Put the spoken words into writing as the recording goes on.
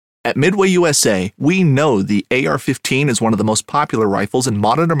At Midway USA, we know the AR-15 is one of the most popular rifles in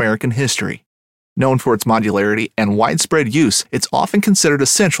modern American history. Known for its modularity and widespread use, it's often considered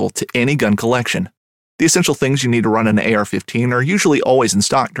essential to any gun collection. The essential things you need to run an AR-15 are usually always in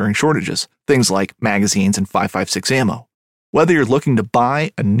stock during shortages, things like magazines and 5.56 ammo. Whether you're looking to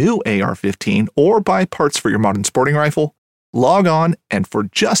buy a new AR-15 or buy parts for your modern sporting rifle, log on and for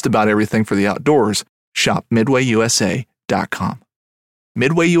just about everything for the outdoors, shop MidwayUSA.com.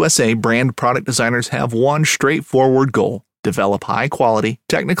 Midway USA brand product designers have one straightforward goal: develop high-quality,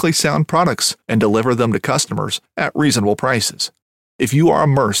 technically sound products and deliver them to customers at reasonable prices. If you are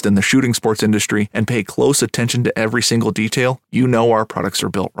immersed in the shooting sports industry and pay close attention to every single detail, you know our products are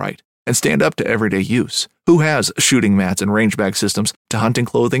built right and stand up to everyday use. Who has shooting mats and range bag systems to hunting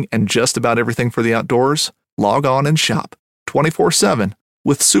clothing and just about everything for the outdoors? Log on and shop 24/7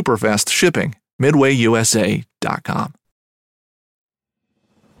 with super fast shipping. MidwayUSA.com.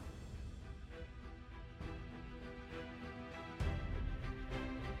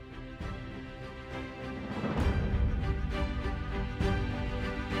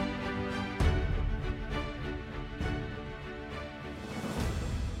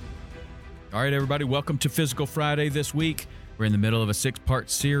 All right, everybody, welcome to Physical Friday this week. We're in the middle of a 6-part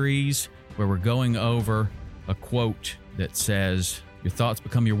series where we're going over a quote that says, your thoughts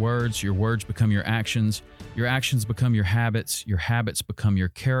become your words become your actions become your habits become your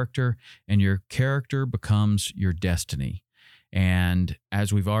character, and your character becomes your destiny. And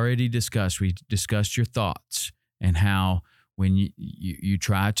as we've already discussed, we discussed your thoughts and how when you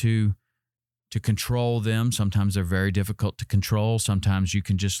try to control them, sometimes they're very difficult to control. Sometimes you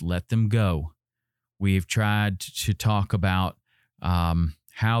can just let them go. We've tried to talk about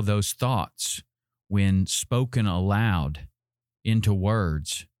how those thoughts, when spoken aloud into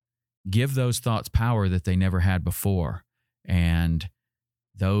words, give those thoughts power that they never had before. And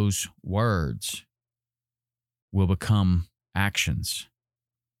those words will become actions.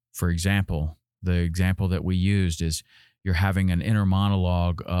 For example, the example that we used is you're having an inner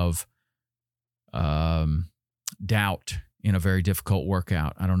monologue of doubt in a very difficult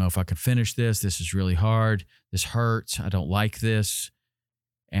workout. I don't know if I can finish this. This is really hard. This hurts. I don't like this.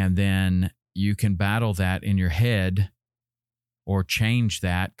 And then you can battle that in your head or change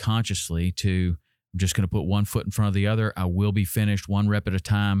that consciously to, I'm just going to put one foot in front of the other. I will be finished one rep at a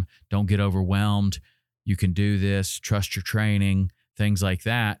time. Don't get overwhelmed. You can do this. Trust your training. Things like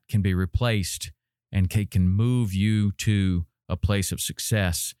that can be replaced and can move you to a place of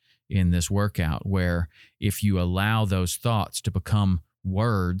success in this workout, where if you allow those thoughts to become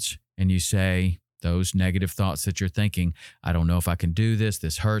words and you say those negative thoughts that you're thinking, I don't know if I can do this.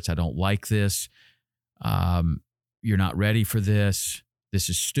 This hurts. I don't like this. You're not ready for this. This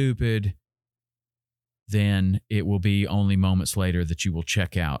is stupid. Then it will be only moments later that you will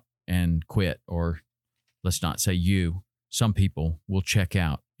check out and quit. Or let's not say you. Some people will check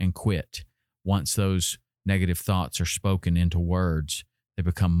out and quit once those negative thoughts are spoken into words. They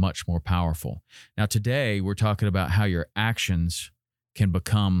become much more powerful. Now, today, we're talking about how your actions can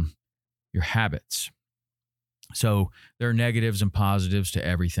become your habits. So there are negatives and positives to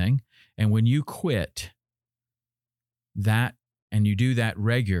everything. And when you quit that, and you do that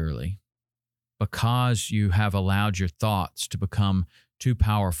regularly, because you have allowed your thoughts to become too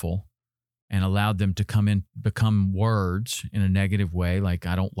powerful and allowed them to become words in a negative way, like,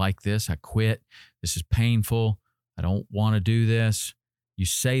 I don't like this, I quit, this is painful, I don't want to do this. You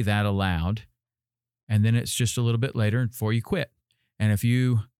say that aloud, and then it's just a little bit later before you quit. And if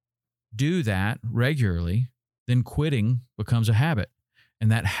you do that regularly, then quitting becomes a habit.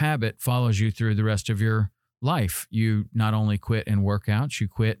 And that habit follows you through the rest of your life. You not only quit in workouts, you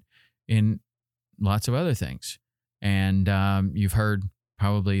quit in lots of other things. And you've heard,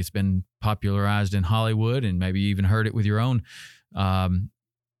 probably it's been popularized in Hollywood, and maybe you even heard it with your own,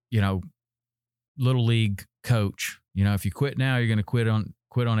 little league coach. If you quit now, you're going to quit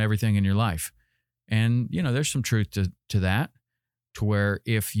on everything in your life. And, there's some truth to that, to where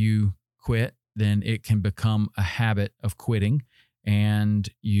if you quit, then it can become a habit of quitting, and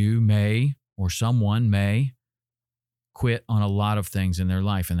you may, or someone may, quit on a lot of things in their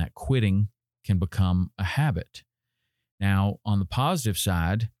life, and that quitting can become a habit. Now, on the positive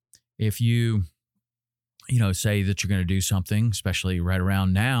side, if you say that you're going to do something, especially right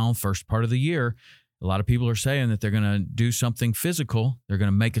around now, first part of the year, a lot of people are saying that they're going to do something physical. They're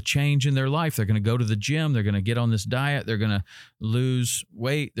going to make a change in their life. They're going to go to the gym. They're going to get on this diet. They're going to lose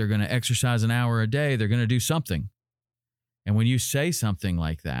weight. They're going to exercise an hour a day. They're going to do something. And when you say something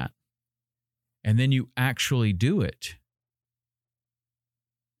like that, and then you actually do it,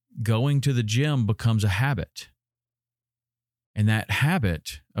 going to the gym becomes a habit. And that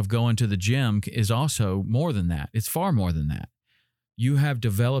habit of going to the gym is also more than that. It's far more than that. You have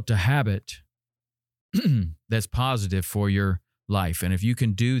developed a habit that's positive for your life. And if you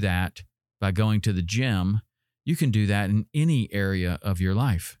can do that by going to the gym, you can do that in any area of your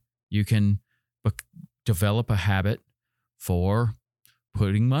life. You can develop a habit for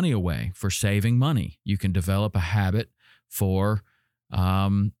putting money away, for saving money. You can develop a habit for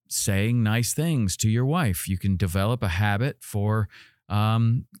saying nice things to your wife. You can develop a habit for,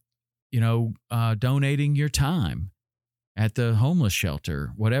 donating your time at the homeless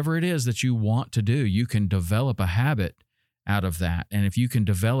shelter. Whatever it is that you want to do, you can develop a habit out of that. And if you can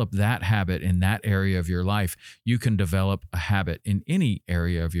develop that habit in that area of your life, you can develop a habit in any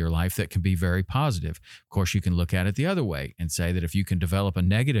area of your life that can be very positive. Of course, you can look at it the other way and say that if you can develop a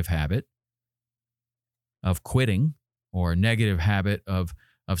negative habit of quitting, or a negative habit of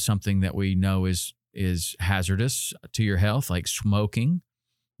something that we know is hazardous to your health, like smoking,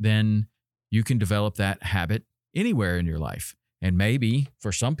 then you can develop that habit anywhere in your life. And maybe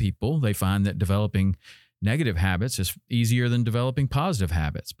for some people, they find that developing negative habits is easier than developing positive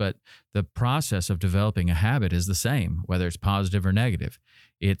habits. But the process of developing a habit is the same, whether it's positive or negative.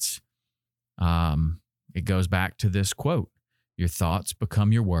 It goes back to this quote: your thoughts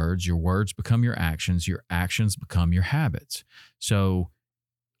become your words become your actions become your habits. So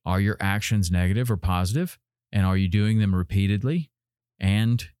are your actions negative or positive? And are you doing them repeatedly?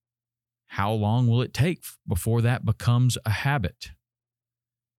 And how long will it take before that becomes a habit?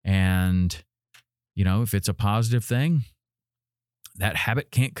 And, if it's a positive thing, that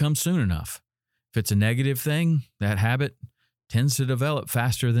habit can't come soon enough. If it's a negative thing, that habit tends to develop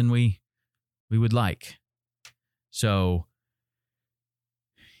faster than we would like. So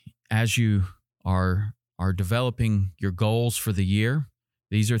as you are developing your goals for the year,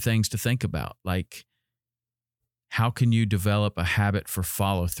 these are things to think about. Like, how can you develop a habit for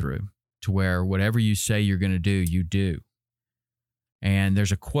follow through to where whatever you say you're going to do, you do? And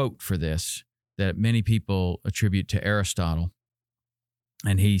there's a quote for this that many people attribute to Aristotle.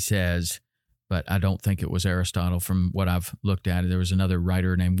 And he says, but I don't think it was Aristotle from what I've looked at. There was another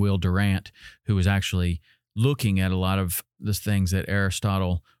writer named Will Durant who was actually looking at a lot of the things that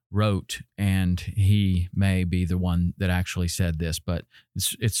Aristotle wrote, and he may be the one that actually said this, but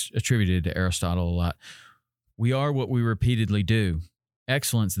it's attributed to Aristotle a lot. We are what we repeatedly do.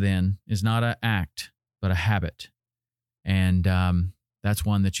 Excellence, then, is not an act, but a habit. And that's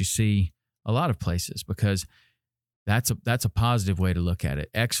one that you see a lot of places, because that's a positive way to look at it.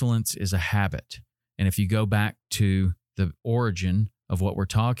 Excellence is a habit. And if you go back to the origin of what we're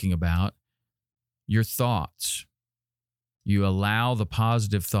talking about, your thoughts, you allow the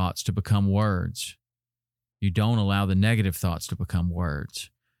positive thoughts to become words. You don't allow the negative thoughts to become words.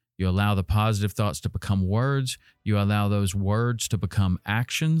 You allow the positive thoughts to become words. You allow those words to become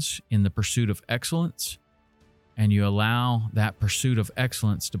actions in the pursuit of excellence. And you allow that pursuit of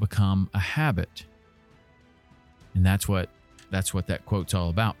excellence to become a habit. And that's what that quote's all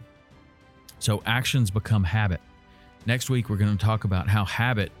about. So actions become habit. Next week, we're going to talk about how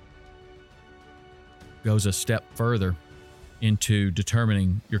habit goes a step further into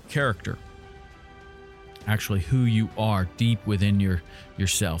determining your character, actually who you are deep within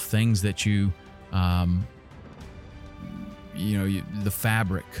yourself, things that the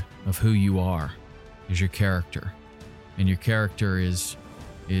fabric of who you are is your character. And your character is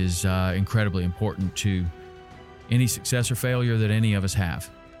incredibly important to any success or failure that any of us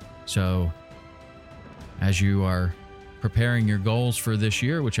have. So as you are preparing your goals for this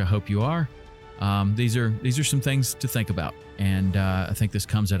year, which I hope you are, these are some things to think about. And I think this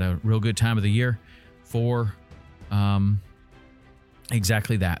comes at a real good time of the year for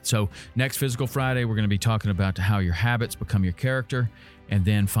exactly that. So next Physical Friday, we're going to be talking about how your habits become your character. And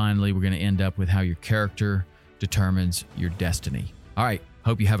then finally, we're going to end up with how your character determines your destiny. All right.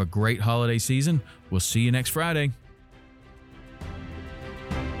 Hope you have a great holiday season. We'll see you next Friday.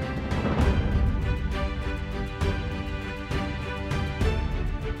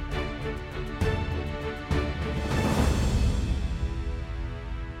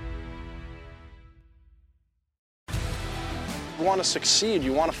 You want to succeed,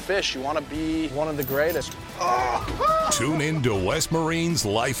 you want to fish, you want to be one of the greatest. Tune in to West Marine's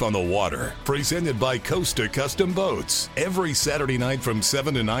Life on the Water, presented by Costa Custom Boats, every Saturday night from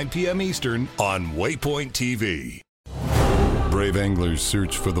 7 to 9 p.m. Eastern on Waypoint TV. Brave anglers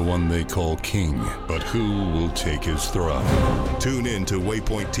search for the one they call king, but who will take his throne? Tune in to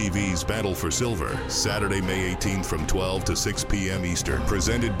Waypoint TV's Battle for Silver, Saturday, May 18th from 12 to 6 p.m. Eastern,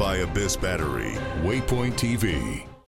 presented by Abyss Battery. Waypoint TV.